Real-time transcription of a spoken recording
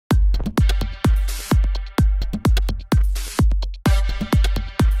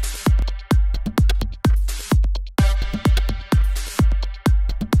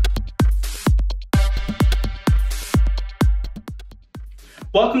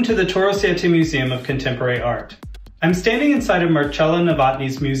Welcome to the TOROSIETE Museum of Contemporary Art. I'm standing inside of Marcella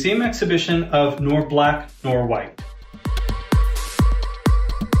Novotny's museum exhibition of Nor Black Nor White.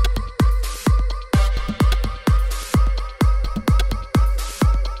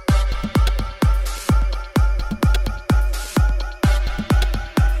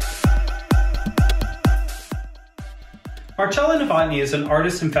 Marcella Novotny is an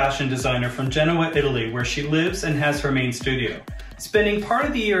artist and fashion designer from Genoa, Italy, where she lives and has her main studio, spending part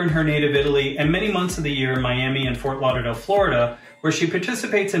of the year in her native Italy and many months of the year in Miami and Fort Lauderdale, Florida, where she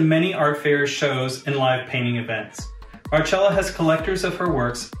participates in many art fairs, shows, and live painting events. Marcella has collectors of her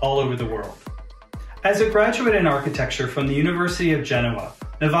works all over the world. As a graduate in architecture from the University of Genoa,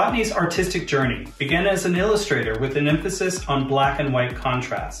 Novotny's artistic journey began as an illustrator with an emphasis on black and white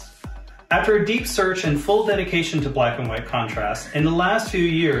contrast. After a deep search and full dedication to black and white contrast, in the last few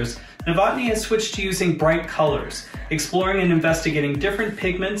years, Novotny has switched to using bright colors, exploring and investigating different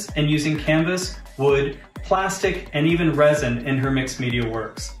pigments, and using canvas, wood, plastic, and even resin in her mixed media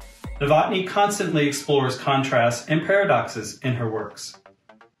works. Novotny constantly explores contrasts and paradoxes in her works.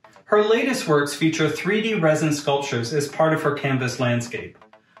 Her latest works feature 3D resin sculptures as part of her canvas landscape.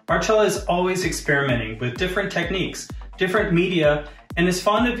 Marcella is always experimenting with different techniques, different media, and is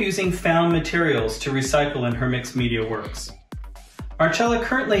fond of using found materials to recycle in her mixed media works. Marcella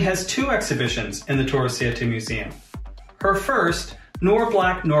currently has 2 exhibitions in the TOROSIETE Museum. Her first, Nor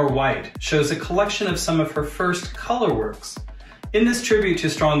Black Nor White, shows a collection of some of her first color works. In this tribute to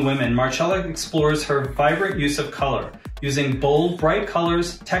strong women, Marcella explores her vibrant use of color, using bold, bright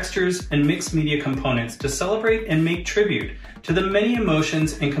colors, textures, and mixed media components to celebrate and make tribute to the many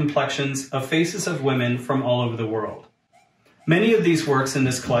emotions and complexions of faces of women from all over the world. Many of these works in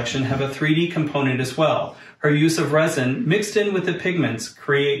this collection have a 3D component as well. Her use of resin mixed in with the pigments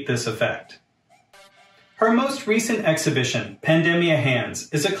create this effect. Her most recent exhibition, Pandemia Hands,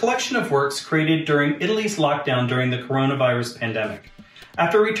 is a collection of works created during Italy's lockdown during the coronavirus pandemic.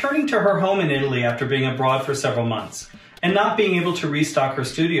 After returning to her home in Italy after being abroad for several months, and not being able to restock her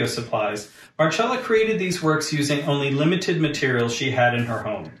studio supplies, Marcella created these works using only limited materials she had in her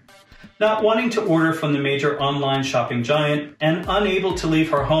home. Not wanting to order from the major online shopping giant and unable to leave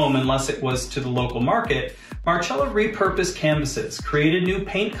her home unless it was to the local market, Marcella repurposed canvases, created new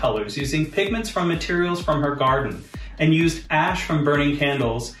paint colors using pigments from materials from her garden, and used ash from burning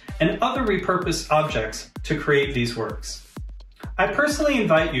candles and other repurposed objects to create these works. I personally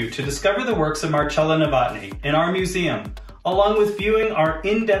invite you to discover the works of Marcella Novotny in our museum, along with viewing our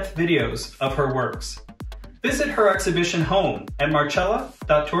in-depth videos of her works. Visit her exhibition home at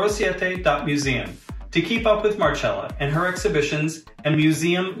marcella.torosiete.museum to keep up with Marcella and her exhibitions and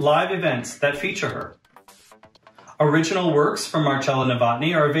museum live events that feature her. Original works from Marcella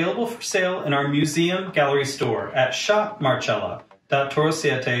Novotny are available for sale in our museum gallery store at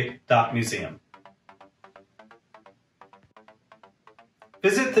shopmarcella.torosiete.museum.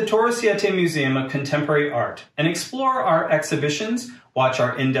 Visit the TOROSIETE Museum of Contemporary Art and explore our exhibitions, watch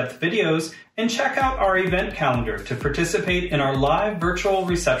our in-depth videos, and check out our event calendar to participate in our live virtual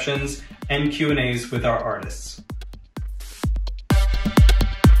receptions and Q&As with our artists.